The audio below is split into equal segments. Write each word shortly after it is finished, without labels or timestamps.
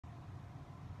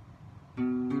For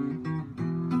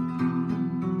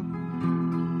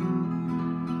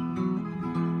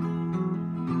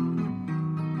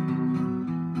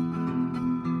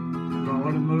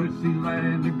the mercy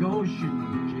land of Goshen,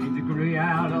 shades of gray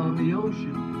out on the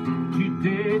ocean. She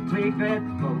did take that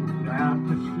boat out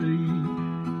to sea.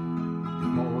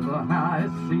 For the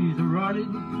highest seas are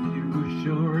running, you were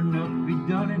sure enough be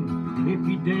dunning if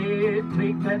you did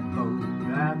take that boat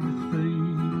out to sea.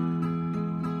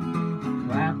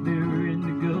 Out there in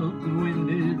the Gulf, the wind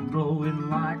is blowing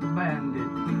like a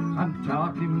bandit. I'm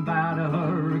talking about a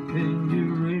hurricane,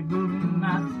 you're able to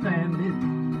not stand it.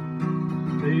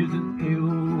 There's an ill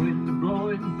wind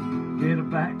blowing, get her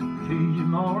back to your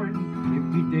mooring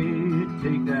if you did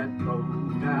take that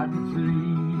boat out to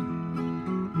sea.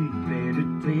 You'd better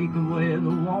take the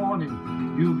weather warning,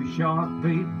 you'll be shark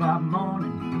bait by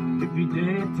morning if you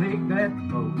did take that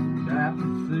boat out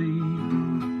to sea.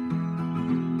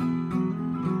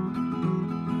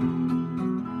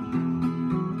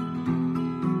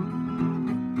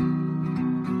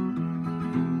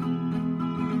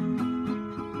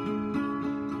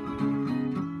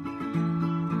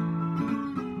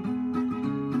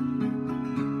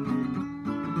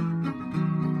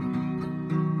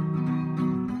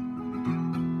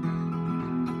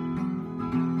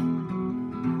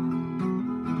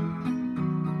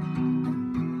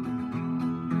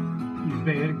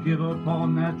 Better get up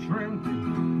on that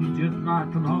shrimping, you just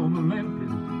might come home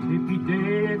a-limping if you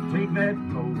did take that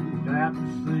boat out to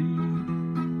sea.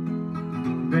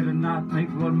 Better not make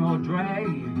one more drag,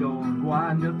 you're gonna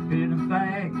wind up in a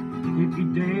bag if you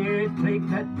did take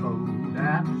that boat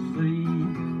out to sea.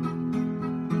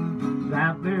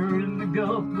 Out there in the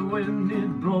Gulf, the wind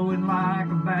is blowing like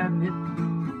a bandit.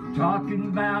 Talking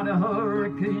about a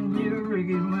hurricane, your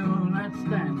rigging will not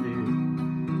stand it.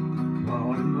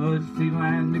 For the musty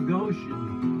land of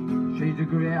Goshen, shades of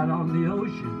gray out on the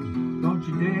ocean. Don't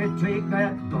you dare take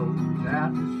that boat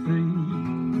out to sea.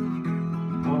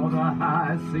 For the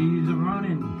high seas are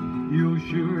running, you'll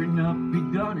sure enough be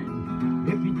dunning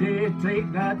if you dare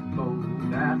take that boat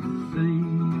out to sea.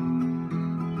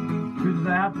 'Cause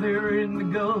out there in the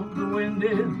Gulf, the wind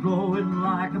is blowing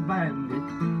like a bandit.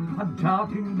 I'm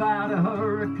talking about a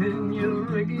hurricane, your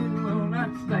rigging will not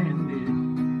stand it.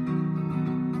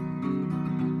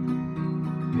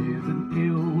 There's an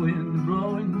ill wind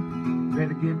blowing,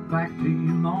 better get back to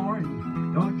your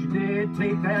mooring. Don't you dare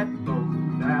take that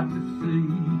boat out to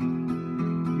sea.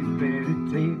 You better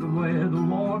take a weather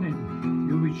warning,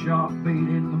 you'll be shark bait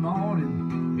in the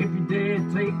morning if you dare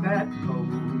take that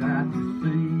boat out to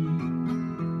sea.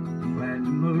 Glad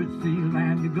the mercy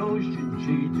land of Goshen,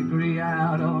 shades of gray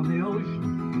out on the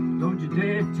ocean. Don't you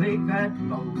dare take that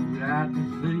boat out to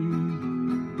sea.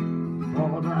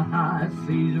 For the high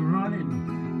seas are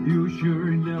running, you'll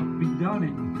sure enough be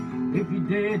dunning if you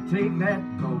dare take that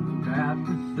boat out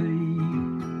to sea.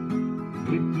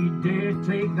 If you dare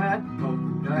take that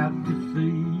boat out to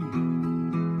sea.